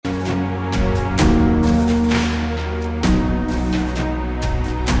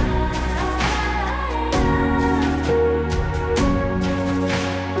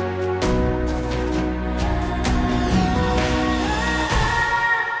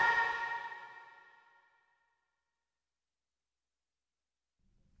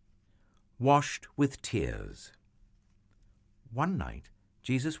washed with tears. One night,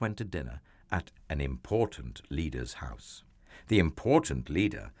 Jesus went to dinner at an important leader's house. The important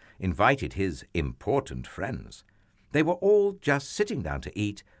leader invited his important friends. They were all just sitting down to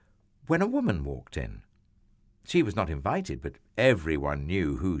eat when a woman walked in. She was not invited, but everyone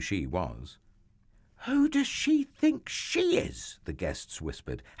knew who she was. "Who does she think she is?" the guests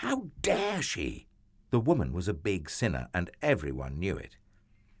whispered. "How dare she?" The woman was a big sinner, and everyone knew it.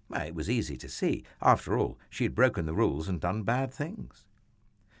 Well, it was easy to see. After all, she had broken the rules and done bad things.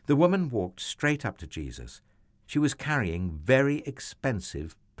 The woman walked straight up to Jesus. She was carrying very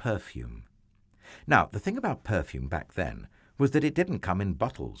expensive perfume. Now, the thing about perfume back then was that it didn't come in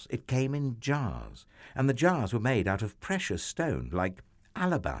bottles. It came in jars, and the jars were made out of precious stone, like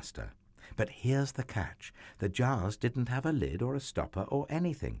alabaster. But here's the catch. The jars didn't have a lid or a stopper or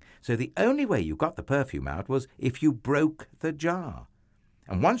anything, so the only way you got the perfume out was if you broke the jar.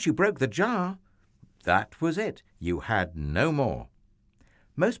 And once you broke the jar, that was it. You had no more.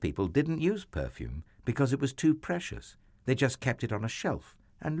 Most people didn't use perfume because it was too precious. They just kept it on a shelf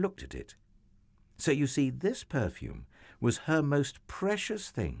and looked at it. So you see, this perfume was her most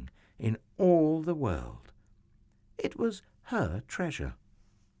precious thing in all the world. It was her treasure.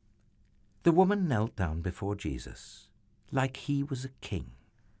 The woman knelt down before Jesus, like he was a king.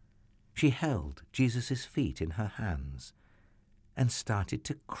 She held Jesus' feet in her hands and started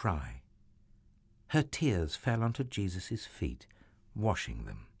to cry. Her tears fell onto Jesus' feet, washing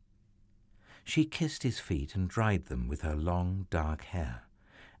them. She kissed his feet and dried them with her long, dark hair.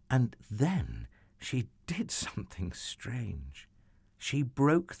 And then she did something strange. She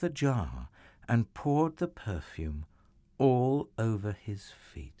broke the jar and poured the perfume all over his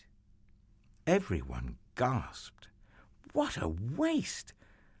feet. Everyone gasped. What a waste!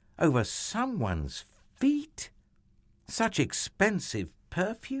 Over someone's feet? Such expensive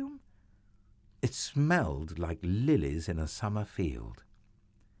perfume? It smelled like lilies in a summer field.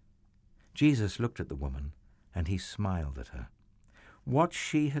 Jesus looked at the woman, and he smiled at her. What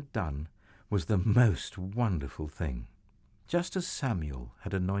she had done was the most wonderful thing. Just as Samuel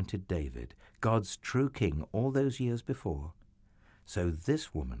had anointed David, God's true king, all those years before, so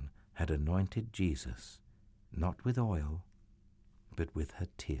this woman had anointed Jesus, not with oil, but with her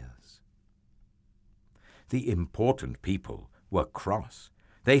tears. The important people were cross.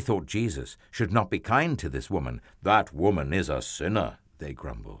 They thought Jesus should not be kind to this woman. "That woman is a sinner," they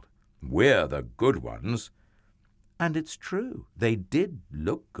grumbled. "We're the good ones." And it's true, they did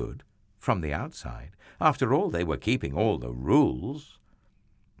look good from the outside. After all, they were keeping all the rules.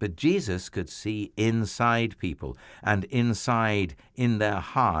 But Jesus could see inside people, and inside, in their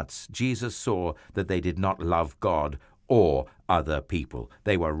hearts, Jesus saw that they did not love God or other people.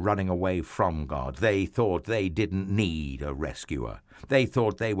 They were running away from God. They thought they didn't need a rescuer. They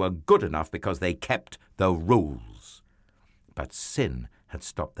thought they were good enough because they kept the rules. But sin had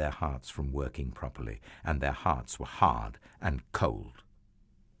stopped their hearts from working properly, and their hearts were hard and cold.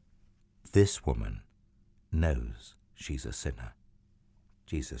 This woman knows she's a sinner,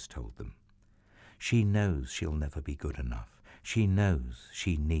 Jesus told them. She knows she'll never be good enough. She knows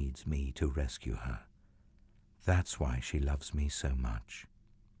she needs me to rescue her. That's why she loves me so much.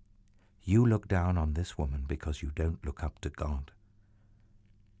 You look down on this woman because you don't look up to God.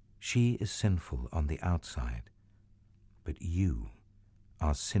 She is sinful on the outside, but you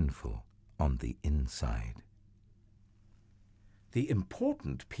are sinful on the inside. The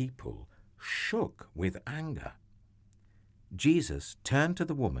important people shook with anger. Jesus turned to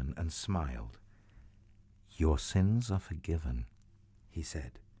the woman and smiled. "Your sins are forgiven," he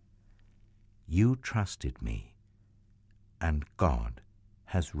said. "You trusted me, and God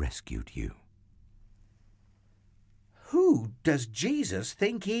has rescued you." "Who does Jesus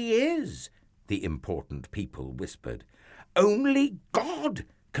think he is?" the important people whispered. "Only God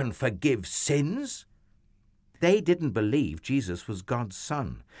can forgive sins." They didn't believe Jesus was God's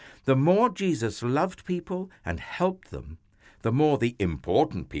son. The more Jesus loved people and helped them, the more the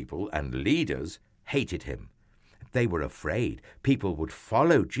important people and leaders hated him. They were afraid people would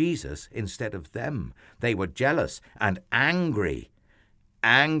follow Jesus instead of them. They were jealous and angry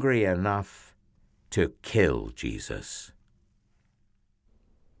enough to kill Jesus.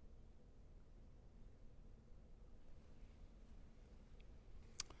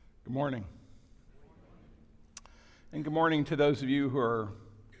 Good morning. And good morning to those of you who are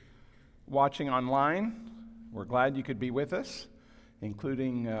watching online. We're glad you could be with us,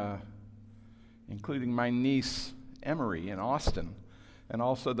 including my niece Emery in Austin, and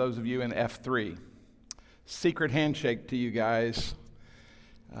also those of you in F3. Secret handshake to you guys.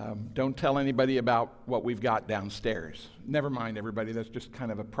 Don't tell anybody about what we've got downstairs. Never mind, everybody. That's just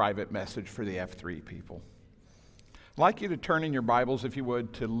kind of a private message for the F3 people. I'd like you to turn in your Bibles, if you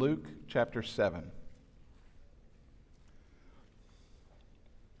would, to Luke chapter 7.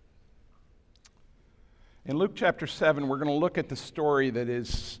 In Luke chapter 7, we're going to look at the story that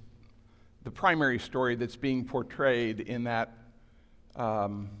is the primary story that's being portrayed in that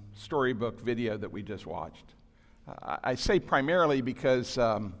storybook video that we just watched. I say primarily because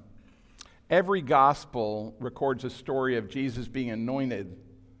every gospel records a story of Jesus being anointed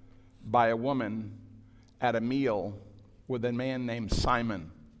by a woman at a meal with a man named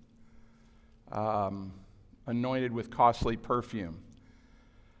Simon, anointed with costly perfume.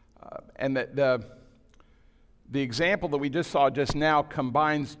 And the example that we just saw just now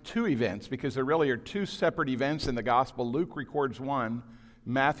combines two events, because there really are two separate events in the gospel. Luke records one,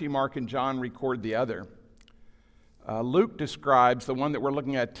 Matthew, Mark, and John record the other. Luke describes, the one that we're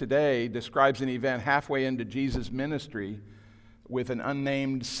looking at today, describes an event halfway into Jesus' ministry with an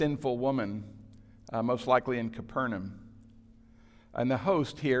unnamed sinful woman, most likely in Capernaum. And the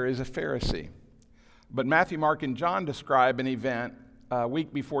host here is a Pharisee. But Matthew, Mark, and John describe an event a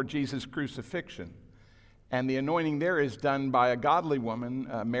week before Jesus' crucifixion. And the anointing there is done by a godly woman,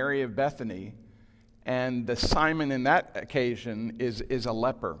 Mary of Bethany. And the Simon in that occasion is a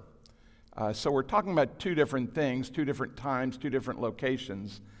leper. So we're talking about two different things, two different times, two different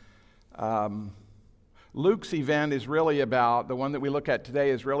locations. Luke's event is really about, the one that we look at today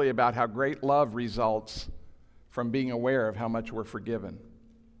is really about how great love results from being aware of how much we're forgiven.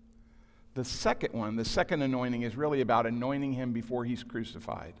 The second one, the second anointing, is really about anointing him before he's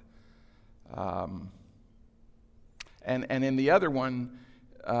crucified. And in the other one,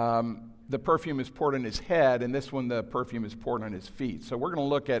 the perfume is poured on his head, and this one, the perfume is poured on his feet. So we're going to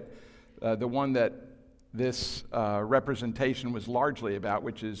look at the one that this representation was largely about,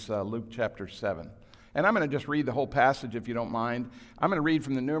 which is Luke chapter 7. And I'm going to just read the whole passage, if you don't mind. I'm going to read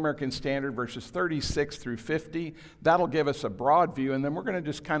from the New American Standard, verses 36 through 50. That'll give us a broad view, and then we're going to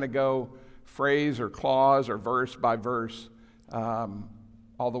just kind of go phrase or clause or verse by verse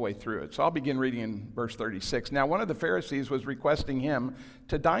all the way through it. So I'll begin reading in verse 36. Now, one of the Pharisees was requesting him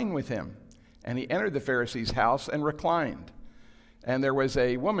to dine with him, and he entered the Pharisee's house and reclined. And there was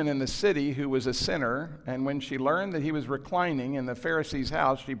a woman in the city who was a sinner, and when she learned that he was reclining in the Pharisee's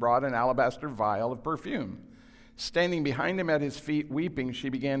house, she brought an alabaster vial of perfume. Standing behind him at his feet, weeping, she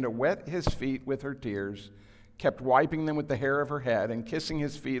began to wet his feet with her tears, kept wiping them with the hair of her head, and kissing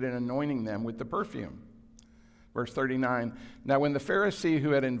his feet and anointing them with the perfume. Verse 39, now when the Pharisee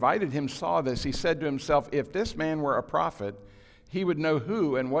who had invited him saw this, he said to himself, if this man were a prophet, he would know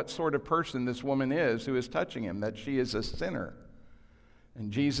who and what sort of person this woman is who is touching him, that she is a sinner. And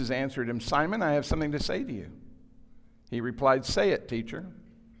Jesus answered him, Simon, I have something to say to you. He replied, say it, teacher.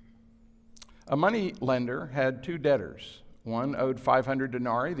 A money lender had two debtors. One owed 500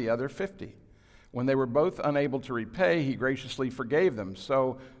 denarii, the other 50. When they were both unable to repay, he graciously forgave them.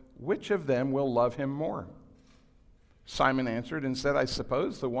 So which of them will love him more? Simon answered and said, I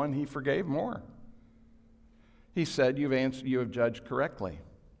suppose the one he forgave more. He said, you have judged correctly.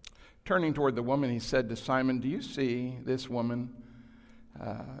 Turning toward the woman, he said to Simon, do you see this woman?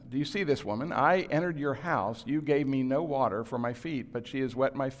 I entered your house. You gave me no water for my feet, but she has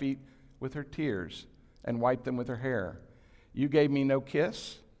wet my feet with her tears and wiped them with her hair. You gave me no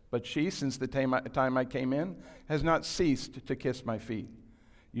kiss, but she, since the time I came in, has not ceased to kiss my feet.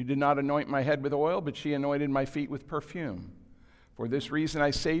 You did not anoint my head with oil, but she anointed my feet with perfume. For this reason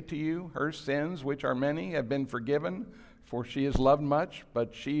I say to you, her sins, which are many, have been forgiven, for she has loved much,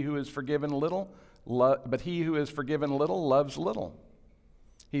 but he who is forgiven little loves little.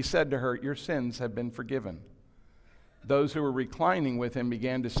 He said to her, your sins have been forgiven. Those who were reclining with him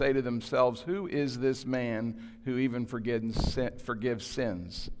began to say to themselves, who is this man who even forgives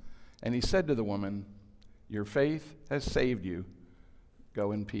sins? And he said to the woman, your faith has saved you.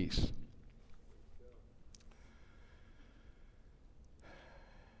 Go in peace.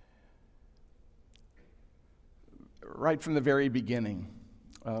 Right from the very beginning,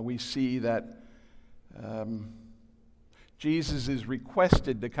 we see that Jesus is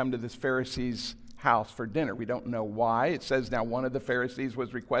requested to come to this Pharisee's house for dinner. We don't know why. It says now one of the Pharisees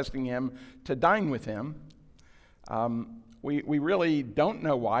was requesting him to dine with him. We really don't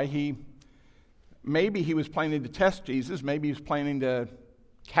know why. Maybe he was planning to test Jesus. Maybe he was planning to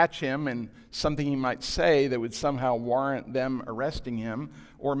catch him and something he might say that would somehow warrant them arresting him.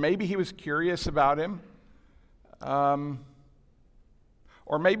 Or maybe he was curious about him. Or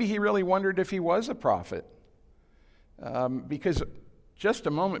maybe he really wondered if he was a prophet. Because just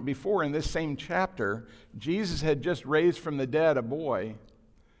a moment before in this same chapter, Jesus had just raised from the dead a boy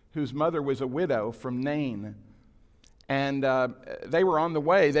whose mother was a widow from Nain. And they were on the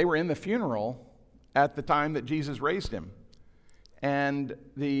way. They were in the funeral at the time that Jesus raised him. And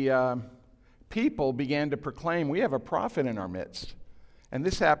the people began to proclaim, "We have a prophet in our midst." And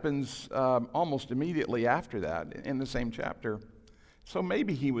this happens almost immediately after that in the same chapter. So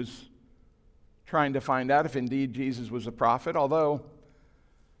maybe he was trying to find out if indeed Jesus was a prophet, although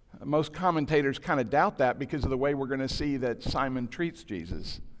most commentators kind of doubt that because of the way we're going to see that Simon treats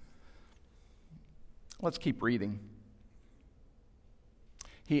Jesus. Let's keep reading.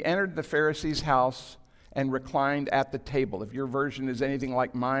 He entered the Pharisee's house and reclined at the table. If your version is anything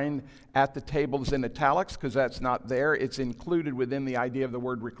like mine, at the table is in italics because that's not there. It's included within the idea of the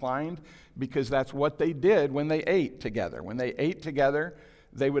word reclined because that's what they did when they ate together. When they ate together,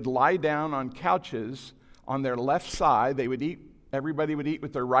 they would lie down on couches on their left side. Everybody would eat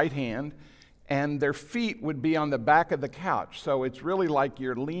with their right hand, and their feet would be on the back of the couch. So it's really like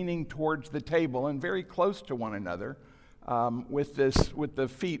you're leaning towards the table and very close to one another with the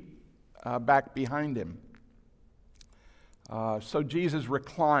feet back behind him. So Jesus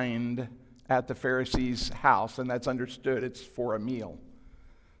reclined at the Pharisee's house, and that's understood. It's for a meal.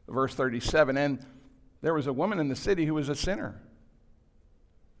 Verse 37, and there was a woman in the city who was a sinner.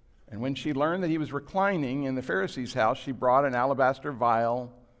 And when she learned that he was reclining in the Pharisee's house, she brought an alabaster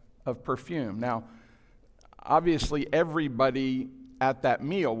vial of perfume. Now, obviously, everybody at that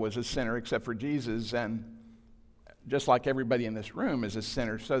meal was a sinner except for Jesus, and just like everybody in this room is a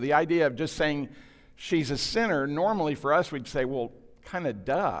sinner. So the idea of just saying she's a sinner, normally for us we'd say, well, kind of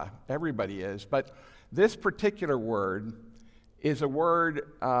duh, everybody is. But this particular word is a word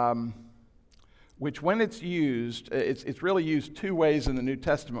which when it's used, it's really used two ways in the New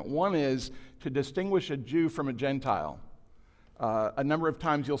Testament. One is to distinguish a Jew from a Gentile. A number of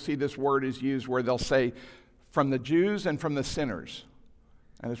times you'll see this word is used where they'll say, from the Jews and from the sinners.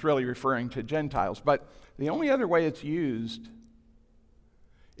 And it's really referring to Gentiles. But the only other way it's used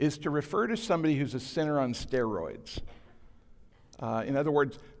is to refer to somebody who's a sinner on steroids. In other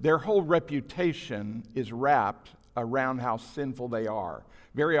words, their whole reputation is wrapped around how sinful they are,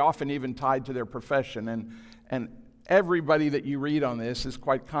 very often even tied to their profession. And everybody that you read on this is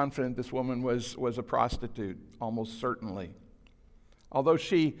quite confident this woman was a prostitute, almost certainly. Although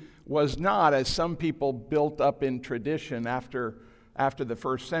she was not, as some people built up in tradition after the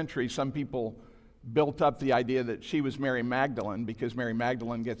first century, some people built up the idea that she was Mary Magdalene because Mary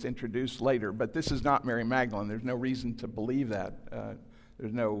Magdalene gets introduced later. But this is not Mary Magdalene. There's no reason to believe that.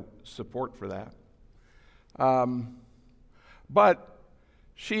 There's no support for that. But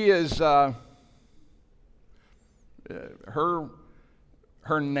she is, her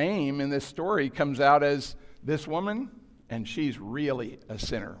name in this story comes out as this woman, and she's really a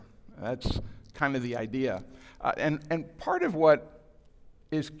sinner. That's kind of the idea. And part of what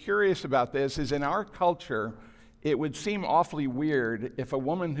is curious about this is in our culture, it would seem awfully weird if a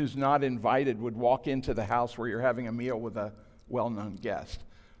woman who's not invited would walk into the house where you're having a meal with a well-known guest.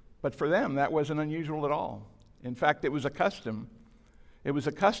 But for them, that wasn't unusual at all. In fact, it was a custom. It was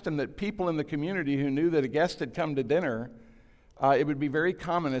a custom that people in the community who knew that a guest had come to dinner, it would be very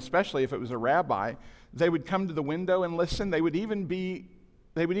common, especially if it was a rabbi, they would come to the window and listen. They would even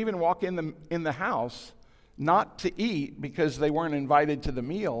walk in the house, not to eat because they weren't invited to the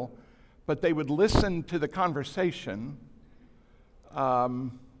meal, but they would listen to the conversation.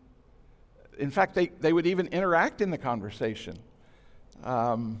 In fact, they would even interact in the conversation.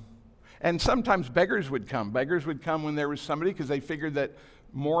 And sometimes beggars would come. Beggars would come when there was somebody because they figured that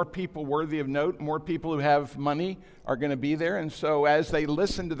more people worthy of note, more people who have money are going to be there. And so as they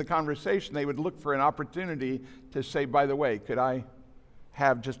listened to the conversation, they would look for an opportunity to say, by the way, could I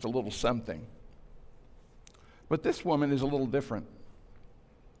have just a little something? But this woman is a little different.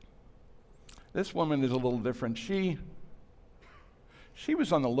 This woman is a little different. She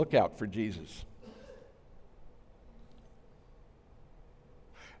was on the lookout for Jesus.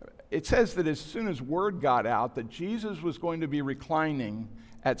 It says that as soon as word got out that Jesus was going to be reclining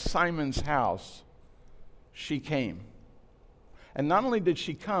at Simon's house, she came. And not only did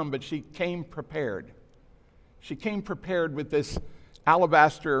she come, but she came prepared. She came prepared with this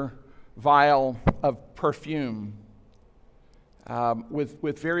alabaster vial of perfume,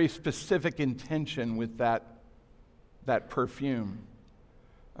 with very specific intention with that perfume.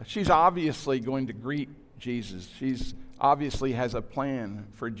 She's obviously going to greet Jesus. She's obviously has a plan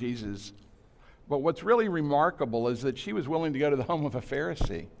for Jesus. But what's really remarkable is that she was willing to go to the home of a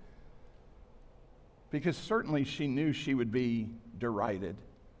Pharisee because certainly she knew she would be derided.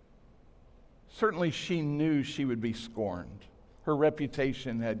 Certainly she knew she would be scorned. Her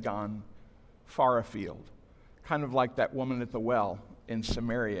reputation had gone far afield, kind of like that woman at the well in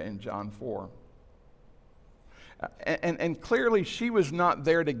Samaria in John 4. And clearly she was not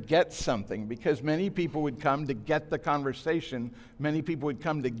there to get something, because many people would come to get the conversation. Many people would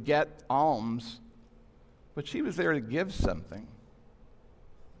come to get alms. But she was there to give something.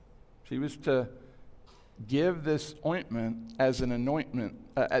 She was to give this ointment as an anointment,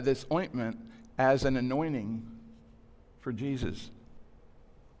 as an anointing for Jesus.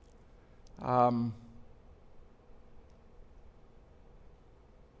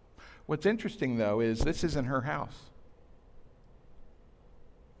 What's interesting, though, is this isn't her house.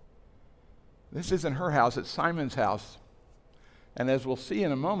 This isn't her house, it's Simon's house. And as we'll see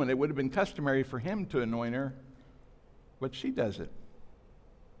in a moment, it would have been customary for him to anoint her, but she does it.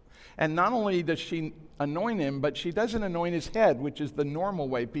 And not only does she anoint him, but she doesn't anoint his head, which is the normal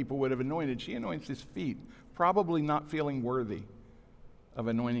way people would have anointed. She anoints his feet, probably not feeling worthy of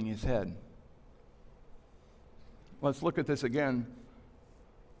anointing his head. Let's look at this again.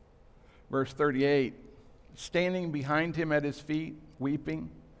 Verse 38, standing behind him at his feet, weeping,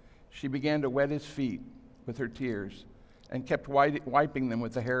 she began to wet his feet with her tears and kept wiping them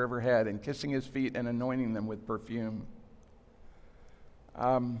with the hair of her head and kissing his feet and anointing them with perfume.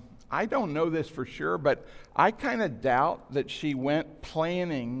 I don't know this for sure, but I kind of doubt that she went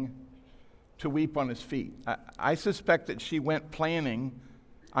planning to weep on his feet. I suspect that she went planning,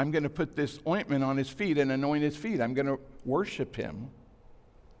 I'm going to put this ointment on his feet and anoint his feet. I'm going to worship him.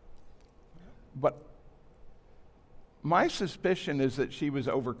 But my suspicion is that she was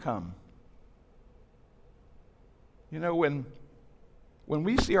overcome. You know, when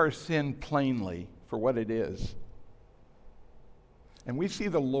we see our sin plainly for what it is, and we see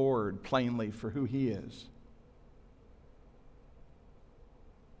the Lord plainly for who he is,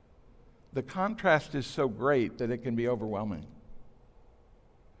 the contrast is so great that it can be overwhelming.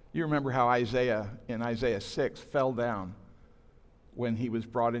 You remember how Isaiah, in Isaiah 6, fell down when he was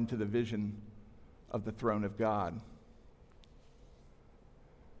brought into the vision of the throne of God.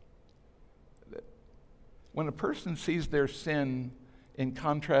 When a person sees their sin in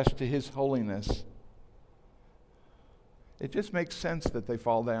contrast to his holiness, it just makes sense that they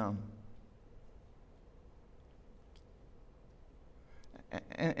fall down.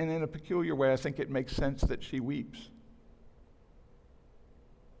 And in a peculiar way, I think it makes sense that she weeps.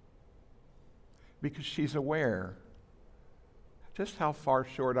 Because she's aware just how far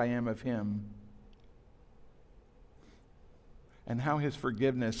short I am of him, and how his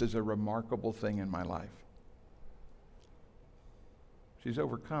forgiveness is a remarkable thing in my life. She's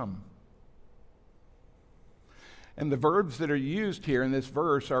overcome. And the verbs that are used here in this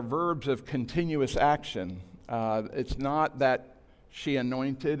verse are verbs of continuous action. It's not that she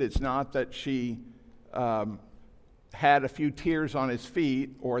anointed. It's not that she had a few tears on his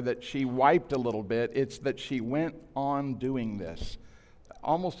feet or that she wiped a little bit. It's that she went on doing this,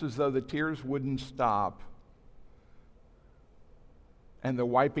 almost as though the tears wouldn't stop and the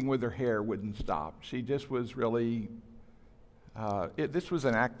wiping with her hair wouldn't stop. She just was really, this was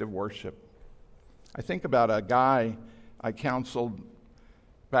an act of worship. I think about a guy I counseled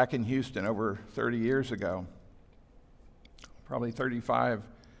back in Houston over 30 years ago, probably 35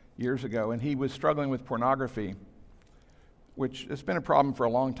 years ago, and he was struggling with pornography, which has been a problem for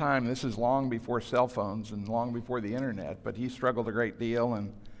a long time. This is long before cell phones and long before the internet, but he struggled a great deal,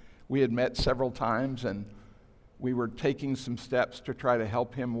 and we had met several times, and we were taking some steps to try to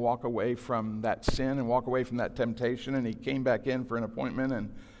help him walk away from that sin and walk away from that temptation. And he came back in for an appointment,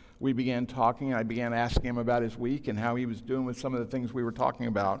 and we began talking, and I began asking him about his week and how he was doing with some of the things we were talking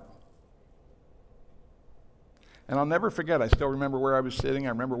about. And I'll never forget, I still remember where I was sitting. I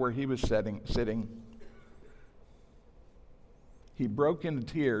remember where he was sitting. He broke into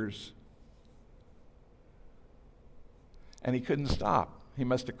tears, and he couldn't stop. He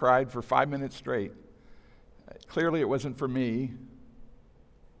must have cried for 5 minutes straight. Clearly, it wasn't for me.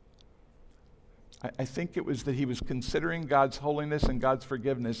 I think it was that he was considering God's holiness and God's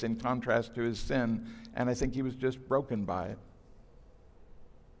forgiveness in contrast to his sin, and I think he was just broken by it.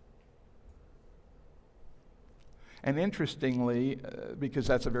 And interestingly, because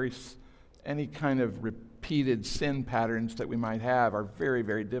that's any kind of repeated sin patterns that we might have are very,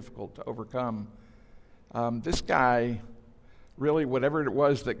 very difficult to overcome. This guy, really, whatever it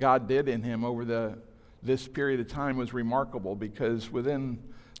was that God did in him over this period of time was remarkable, because within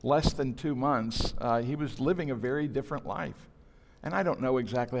less than 2 months, he was living a very different life. And I don't know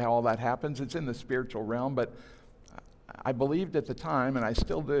exactly how all that happens. It's in the spiritual realm, but I believed at the time, and I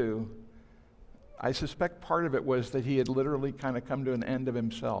still do, I suspect part of it was that he had literally kind of come to an end of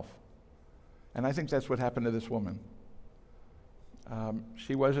himself. And I think that's what happened to this woman.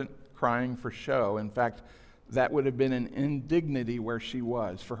 She wasn't crying for show. In fact, that would have been an indignity where she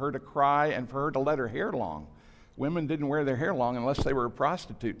was, for her to cry and for her to let her hair long. Women didn't wear their hair long unless they were a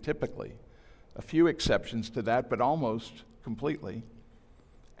prostitute, typically. A few exceptions to that, but almost completely.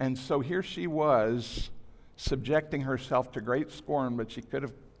 And so here she was, subjecting herself to great scorn, but she could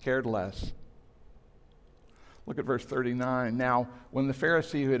have cared less. Look at verse 39. Now, when the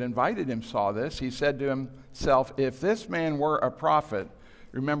Pharisee who had invited him saw this, he said to himself, if this man were a prophet,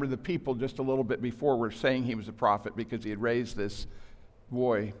 remember the people just a little bit before were saying he was a prophet because he had raised this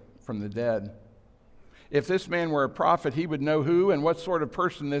boy from the dead. If this man were a prophet, he would know who and what sort of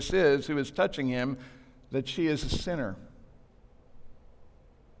person this is who is touching him, that she is a sinner.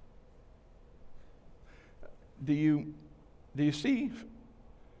 Do you see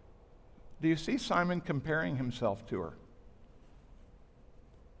Simon comparing himself to her?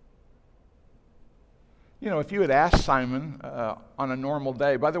 You know, if you had asked Simon on a normal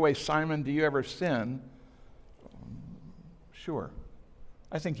day, by the way, Simon, do you ever sin? Sure.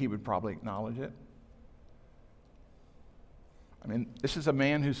 I think he would probably acknowledge it. I mean, this is a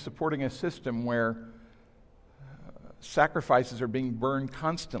man who's supporting a system where sacrifices are being burned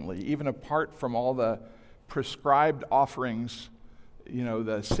constantly, even apart from all the prescribed offerings, you know,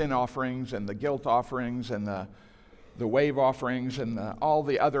 the sin offerings and the guilt offerings and the wave offerings and all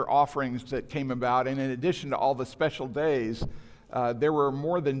the other offerings that came about. And in addition to all the special days, there were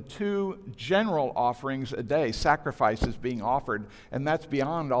more than 2 general offerings a day, sacrifices being offered, and that's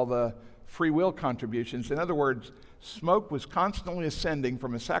beyond all the free will contributions. In other words, smoke was constantly ascending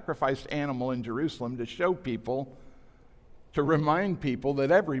from a sacrificed animal in Jerusalem to show people, to remind people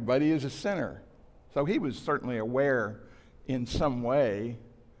that everybody is a sinner. So he was certainly aware in some way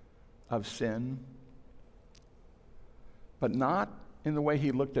of sin, but not in the way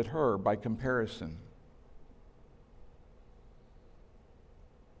he looked at her by comparison.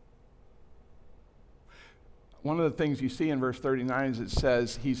 One of the things you see in verse 39 is it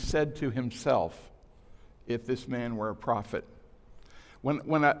says, he said to himself, if this man were a prophet.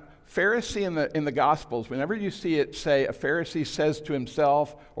 When a Pharisee in the Gospels, whenever you see it say a Pharisee says to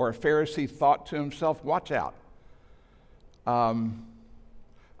himself or a Pharisee thought to himself, watch out.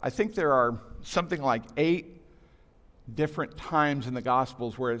 I think there are something like 8 different times in the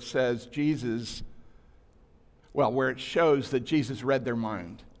Gospels where it says where it shows that Jesus read their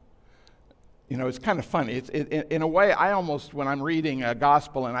mind. You know, it's kind of funny. In a way, I almost, when I'm reading a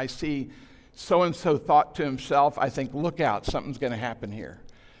gospel and I see so-and-so thought to himself, I think, look out, something's going to happen here.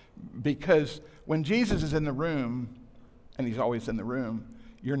 Because when Jesus is in the room, and he's always in the room,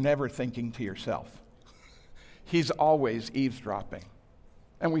 you're never thinking to yourself. He's always eavesdropping.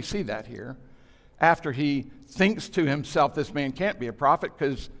 And we see that here. After he thinks to himself, this man can't be a prophet,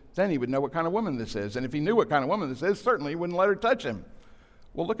 because then he would know what kind of woman this is. And if he knew what kind of woman this is, certainly he wouldn't let her touch him.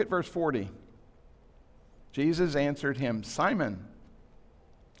 Well, look at verse 40. Jesus answered him, Simon,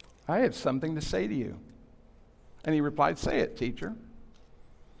 I have something to say to you. And he replied, say it, teacher.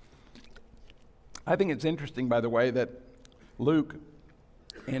 I think it's interesting, by the way, that Luke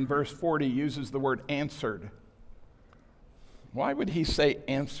in verse 40 uses the word answered. Why would he say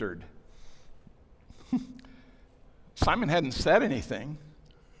answered? Simon hadn't said anything.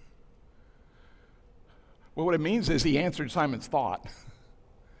 Well, what it means is he answered Simon's thought.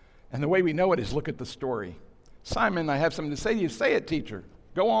 And the way we know it is look at the story. Simon, I have something to say to you. Say it, teacher.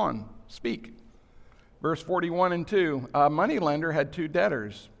 Go on, speak. Verse 41 and 2, a moneylender had 2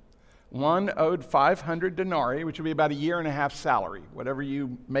 debtors. One owed 500 denarii, which would be about a year and a half salary. Whatever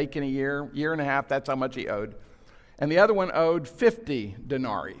you make in a year and a half, that's how much he owed. And the other one owed 50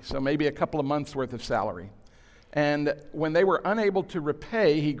 denarii, so maybe a couple of months' worth of salary. And when they were unable to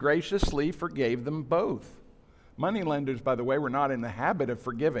repay, he graciously forgave them both. Moneylenders, by the way, were not in the habit of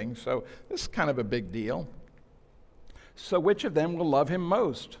forgiving, so this is kind of a big deal. So which of them will love him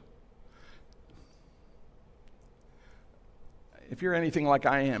most? If you're anything like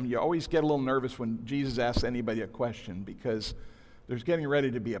I am, you always get a little nervous when Jesus asks anybody a question because there's getting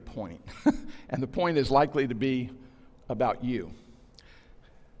ready to be a point. And the point is likely to be about you.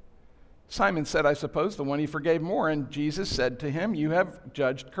 Simon said, I suppose the one he forgave more. And Jesus said to him, you have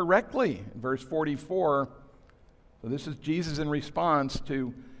judged correctly. Verse 44, so this is Jesus in response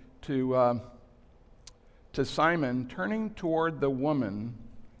to Simon. Turning toward the woman,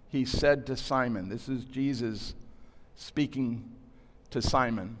 he said to Simon, this is Jesus speaking to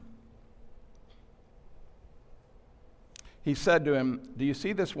Simon. He said to him, do you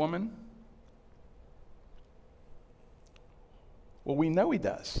see this woman? Well, we know he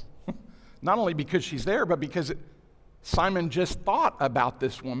does. Not only because she's there, but because Simon just thought about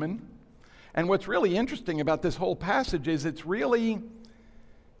this woman. And what's really interesting about this whole passage is it's really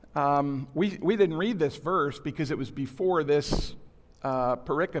we didn't read this verse because it was before this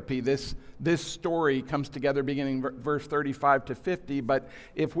pericope, this story comes together beginning verse 35 to 50. But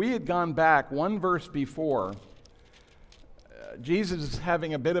if we had gone back one verse before, Jesus is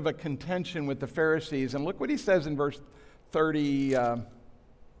having a bit of a contention with the Pharisees. And look what he says in verse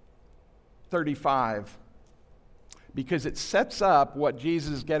 35. Because it sets up what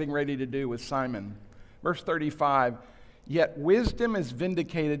Jesus is getting ready to do with Simon. Verse 35, yet wisdom is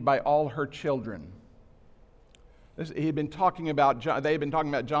vindicated by all her children. They had been talking about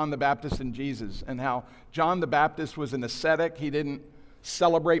John the Baptist and Jesus, and how John the Baptist was an ascetic. He didn't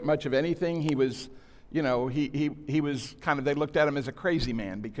celebrate much of anything. He was, he was kind of, they looked at him as a crazy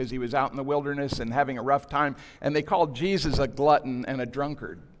man because he was out in the wilderness and having a rough time. And they called Jesus a glutton and a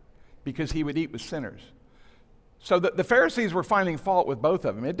drunkard because he would eat with sinners. So the Pharisees were finding fault with both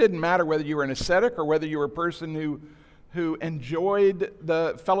of them. It didn't matter whether you were an ascetic or whether you were a person who enjoyed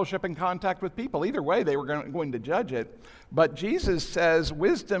the fellowship and contact with people. Either way, they were going to judge it. But Jesus says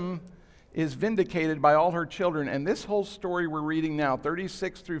wisdom is vindicated by all her children. And this whole story we're reading now,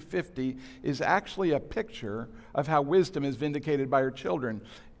 36 through 50, is actually a picture of how wisdom is vindicated by her children.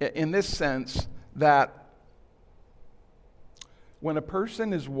 In this sense that when a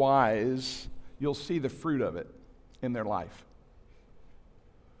person is wise, you'll see the fruit of it in their life.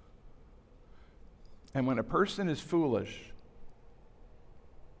 And when a person is foolish,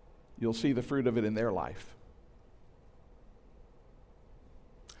 you'll see the fruit of it in their life.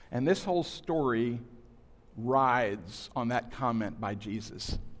 And this whole story rides on that comment by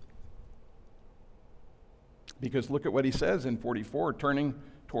Jesus. Because look at what he says in 44. Turning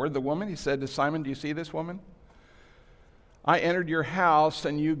toward the woman, he said to Simon, do you see this woman? I entered your house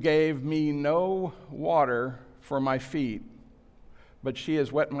and you gave me no water for my feet, but she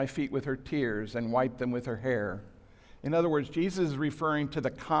has wet my feet with her tears and wiped them with her hair. In other words, Jesus is referring to the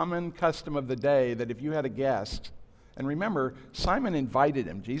common custom of the day that if you had a guest, and remember, Simon invited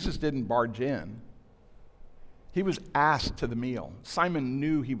him. Jesus didn't barge in. He was asked to the meal. Simon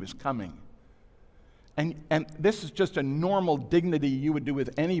knew he was coming. And this is just a normal dignity you would do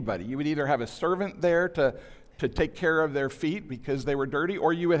with anybody. You would either have a servant there to take care of their feet because they were dirty,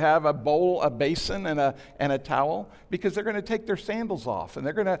 or you would have a bowl, a basin, and a towel because they're going to take their sandals off and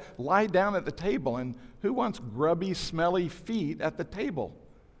they're going to lie down at the table. And who wants grubby, smelly feet at the table?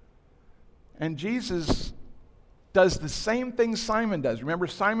 And Jesus does the same thing Simon does. Remember,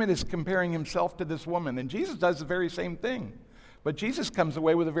 Simon is comparing himself to this woman, and Jesus does the very same thing. But Jesus comes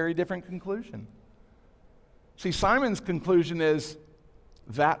away with a very different conclusion. See, Simon's conclusion is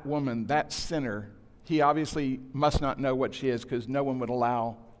that woman, that sinner, he obviously must not know what she is because no one would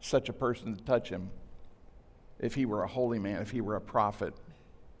allow such a person to touch him if he were a holy man, if he were a prophet.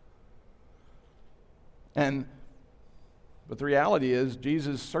 But the reality is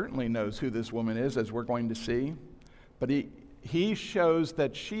Jesus certainly knows who this woman is, as we're going to see. But he shows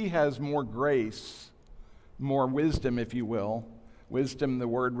that she has more grace, more wisdom, if you will. Wisdom, the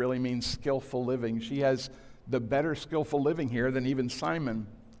word really means skillful living. She has the better skillful living here than even Simon.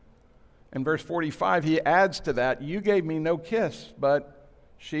 In verse 45, he adds to that, you gave me no kiss, but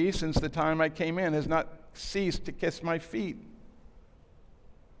she, since the time I came in, has not ceased to kiss my feet.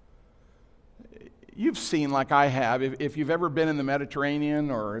 You've seen, like I have, if you've ever been in the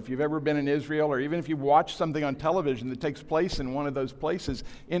Mediterranean, or if you've ever been in Israel, or even if you watch something on television that takes place in one of those places,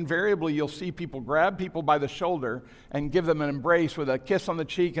 invariably you'll see people grab people by the shoulder and give them an embrace with a kiss on the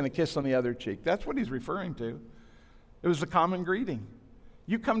cheek and a kiss on the other cheek. That's what he's referring to. It was the common greeting.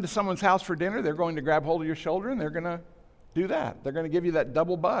 You come to someone's house for dinner, they're going to grab hold of your shoulder and they're going to do that. They're going to give you that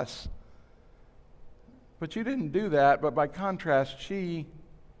double bus. But you didn't do that, but by contrast, she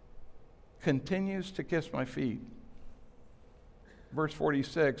continues to kiss my feet. Verse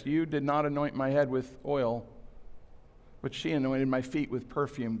 46, you did not anoint my head with oil, but she anointed my feet with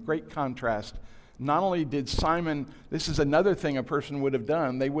perfume. Great contrast. Not only did Simon, this is another thing a person would have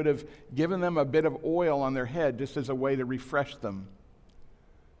done, they would have given them a bit of oil on their head just as a way to refresh them.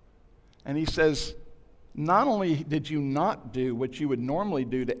 And he says, not only did you not do what you would normally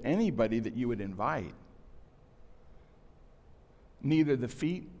do to anybody that you would invite, neither the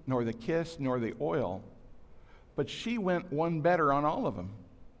feet, nor the kiss, nor the oil, but she went one better on all of them.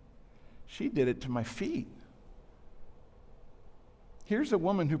 She did it to my feet. Here's a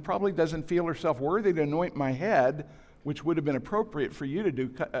woman who probably doesn't feel herself worthy to anoint my head, which would have been appropriate for you to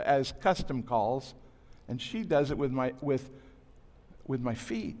do as custom calls, and she does it with my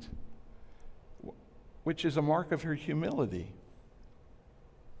feet, which is a mark of her humility.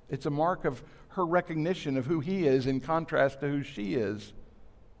 It's a mark of her recognition of who he is in contrast to who she is.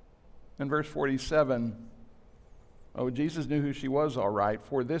 In verse 47, Oh, Jesus knew who she was, all right.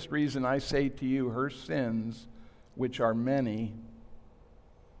 For this reason I say to you, her sins, which are many.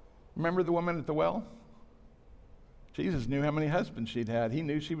 Remember the woman at the well? Jesus knew how many husbands she'd had. He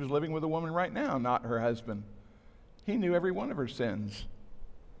knew she was living with a woman right now, not her husband. He knew every one of her sins.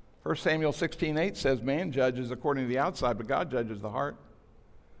 1 Samuel 16:8 says, man judges according to the outside, but God judges the heart.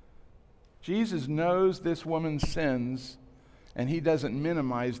 Jesus knows this woman's sins, and he doesn't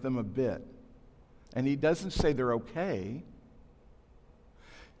minimize them a bit. And he doesn't say they're okay.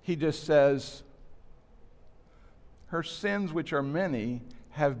 He just says, her sins, which are many,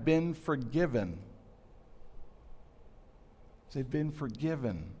 have been forgiven. They've been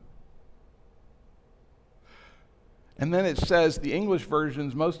forgiven. And then it says, the English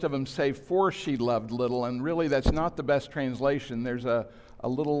versions, most of them say, for she loved little, and really that's not the best translation. There's a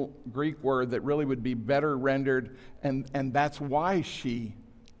little Greek word that really would be better rendered, and that's why she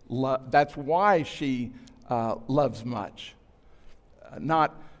loves much.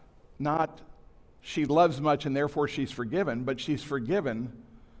 Not she loves much and therefore she's forgiven, but she's forgiven,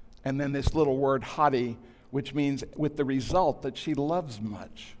 and then this little word hati, which means with the result that she loves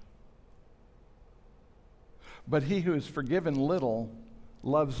much. But he who is forgiven little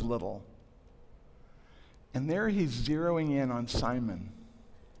loves little. And there he's zeroing in on Simon.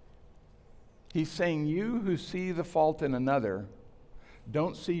 He's saying, you who see the fault in another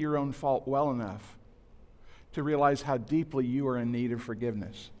don't see your own fault well enough to realize how deeply you are in need of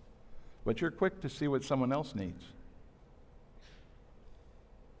forgiveness. But you're quick to see what someone else needs.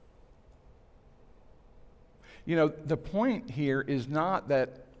 You know, the point here is not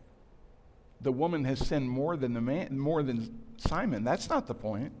that the woman has sinned more than Simon. That's not the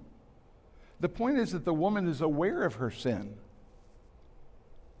point. The point is that the woman is aware of her sin.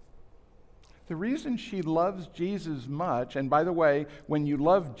 The reason she loves Jesus much, and by the way, when you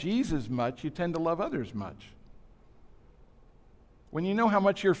love Jesus much, you tend to love others much. When you know how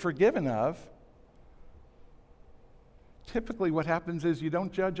much you're forgiven of, typically what happens is you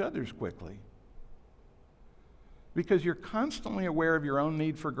don't judge others quickly. Because you're constantly aware of your own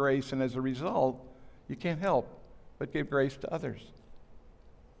need for grace, and as a result, you can't help but give grace to others.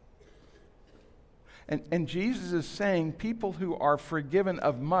 And Jesus is saying people who are forgiven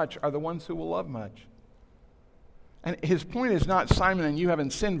of much are the ones who will love much. And his point is not, Simon, and you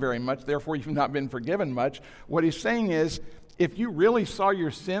haven't sinned very much, therefore you've not been forgiven much. What he's saying is, if you really saw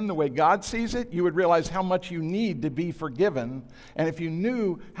your sin the way God sees it, you would realize how much you need to be forgiven. And if you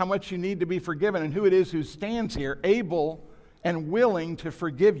knew how much you need to be forgiven and who it is who stands here, able and willing to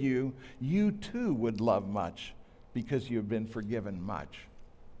forgive you, you too would love much because you have been forgiven much.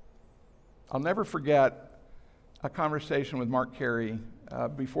 I'll never forget a conversation with Mark Carey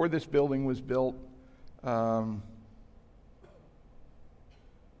before this building was built,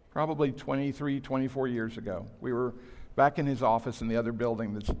 probably 23, 24 years ago. We were back in his office in the other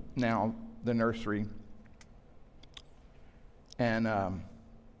building that's now the nursery. And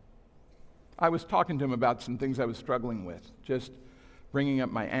I was talking to him about some things I was struggling with, just bringing up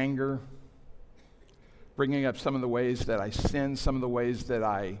my anger, bringing up some of the ways that I sinned, some of the ways that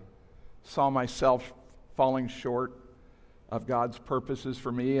I saw myself falling short of God's purposes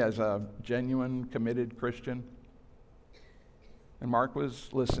for me as a genuine, committed Christian. And Mark was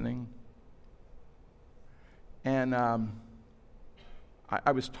listening. And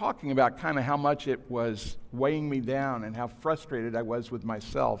I was talking about kind of how much it was weighing me down and how frustrated I was with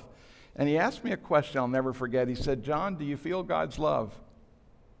myself. And he asked me a question I'll never forget. He said, John, do you feel God's love?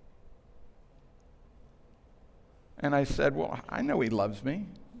 And I said, well, I know he loves me.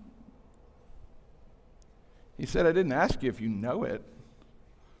 He said, I didn't ask you if you know it.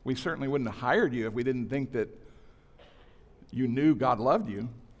 We certainly wouldn't have hired you if we didn't think that you knew God loved you.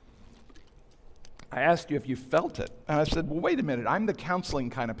 I asked you if you felt it. And I said, well, wait a minute. I'm the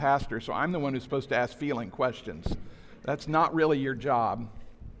counseling kind of pastor, so I'm the one who's supposed to ask feeling questions. That's not really your job.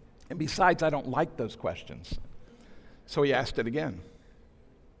 And besides, I don't like those questions. So he asked it again.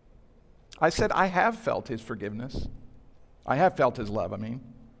 I said, I have felt his forgiveness. I have felt his love, And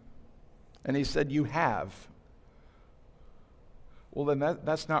he said, you have. Well, then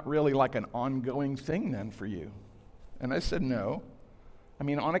that's not really like an ongoing thing then for you. And I said, no.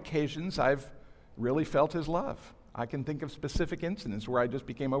 On occasions, I've really felt his love. I can think of specific incidents where I just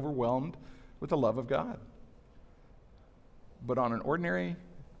became overwhelmed with the love of God. But on an ordinary,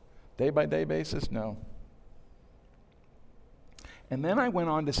 day-by-day basis, no. And then I went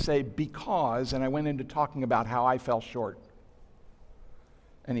on to say, because, and I went into talking about how I fell short.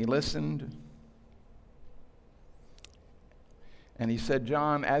 And he listened. And he said,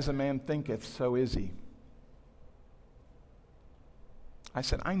 John, as a man thinketh, so is he. I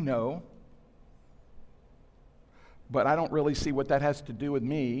said, I know. but I don't really see what that has to do with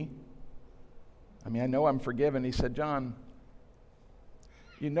me. I mean, I know I'm forgiven. He said, John,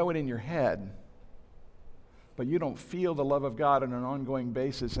 you know it in your head, but you don't feel the love of God on an ongoing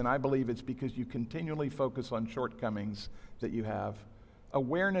basis, and I believe it's because you continually focus on shortcomings that you have.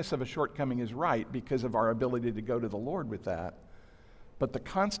 Awareness of a shortcoming is right because of our ability to go to the Lord with that. But the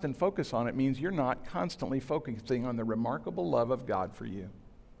constant focus on it means you're not constantly focusing on the remarkable love of God for you.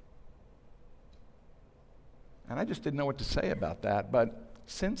 And I just didn't know what to say about that. But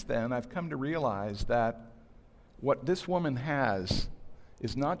since then, I've come to realize that what this woman has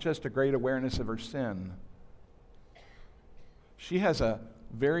is not just a great awareness of her sin. She has a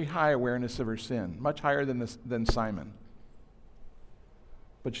very high awareness of her sin, much higher than Simon.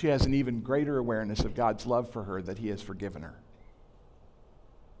 But she has an even greater awareness of God's love for her, that he has forgiven her.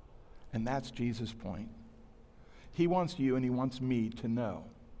 And that's Jesus' point. He wants you and he wants me to know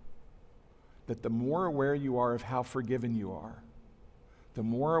that the more aware you are of how forgiven you are, the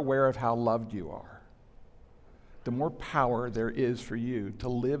more aware of how loved you are, the more power there is for you to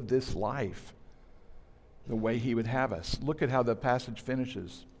live this life the way he would have us. Look at how the passage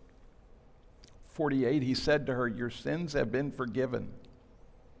finishes. 48, he said to her, your sins have been forgiven.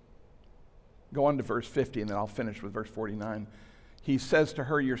 Go on to verse 50, and then I'll finish with verse 49. He says to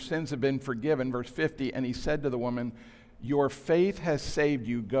her, your sins have been forgiven. Verse 50, and he said to the woman, your faith has saved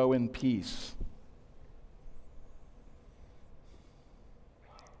you. Go in peace.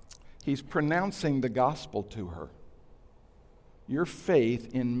 He's pronouncing the gospel to her. Your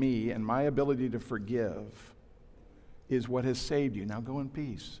faith in me and my ability to forgive is what has saved you. Now go in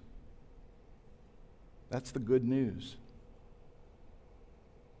peace. That's the good news.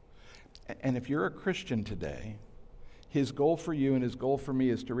 And if you're a Christian today, his goal for you and his goal for me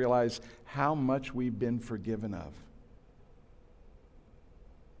is to realize how much we've been forgiven of,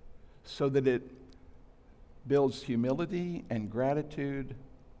 so that it builds humility and gratitude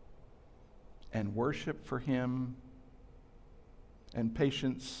and worship for him and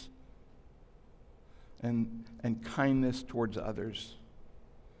patience and kindness towards others,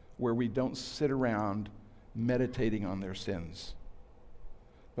 where we don't sit around meditating on their sins.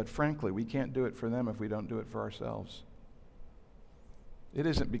 But frankly, we can't do it for them if we don't do it for ourselves. It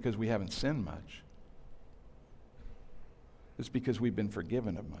isn't because we haven't sinned much. It's because we've been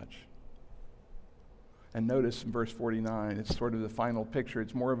forgiven of much. And notice in verse 49, it's sort of the final picture.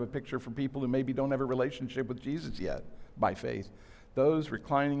 It's more of a picture for people who maybe don't have a relationship with Jesus yet by faith. Those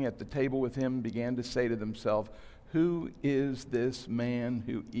reclining at the table with him began to say to themselves, who is this man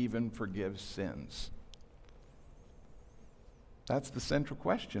who even forgives sins? That's the central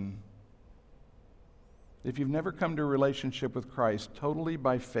question. If you've never come to a relationship with Christ totally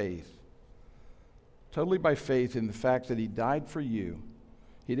by faith in the fact that he died for you,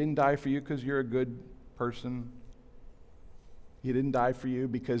 he didn't die for you because you're a good person. He didn't die for you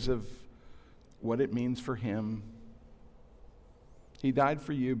because of what it means for him. He died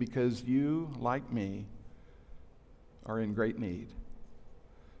for you because you, like me, are in great need.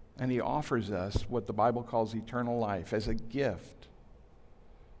 And he offers us what the Bible calls eternal life as a gift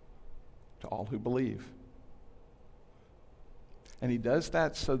to all who believe. And he does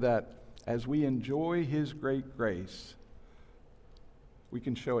that so that as we enjoy his great grace, we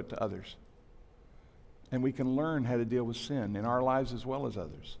can show it to others. And we can learn how to deal with sin in our lives as well as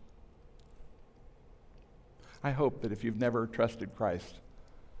others. I hope that if you've never trusted Christ,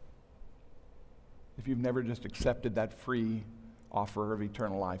 if you've never just accepted that free offer of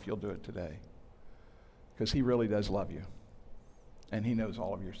eternal life, you'll do it today. Because he really does love you. And he knows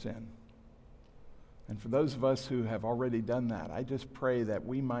all of your sin. And for those of us who have already done that, I just pray that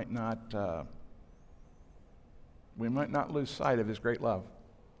we might not lose sight of his great love.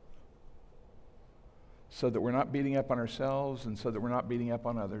 So that we're not beating up on ourselves and so that we're not beating up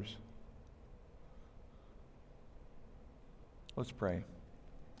on others. Let's pray.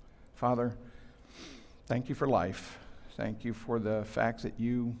 Father, thank you for life. Thank you for the fact that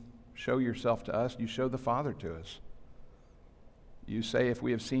you show yourself to us. You show the Father to us. You say, if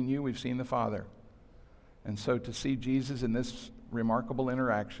we have seen you, we've seen the Father. And so to see Jesus in this remarkable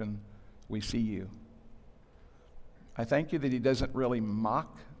interaction, we see you. I thank you that he doesn't really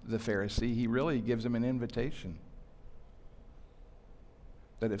mock the Pharisee. He really gives him an invitation.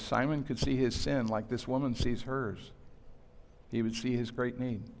 That if Simon could see his sin like this woman sees hers, he would see his great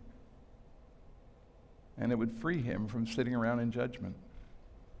need. And it would free him from sitting around in judgment.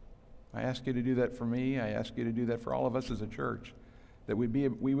 I ask you to do that for me. I ask you to do that for all of us as a church. That we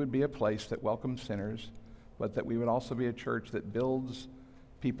would be a place that welcomes sinners, but that we would also be a church that builds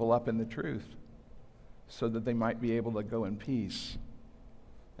people up in the truth so that they might be able to go in peace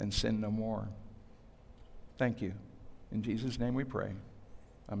and sin no more. Thank you. In Jesus' name we pray.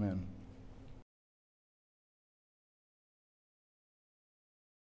 Amen.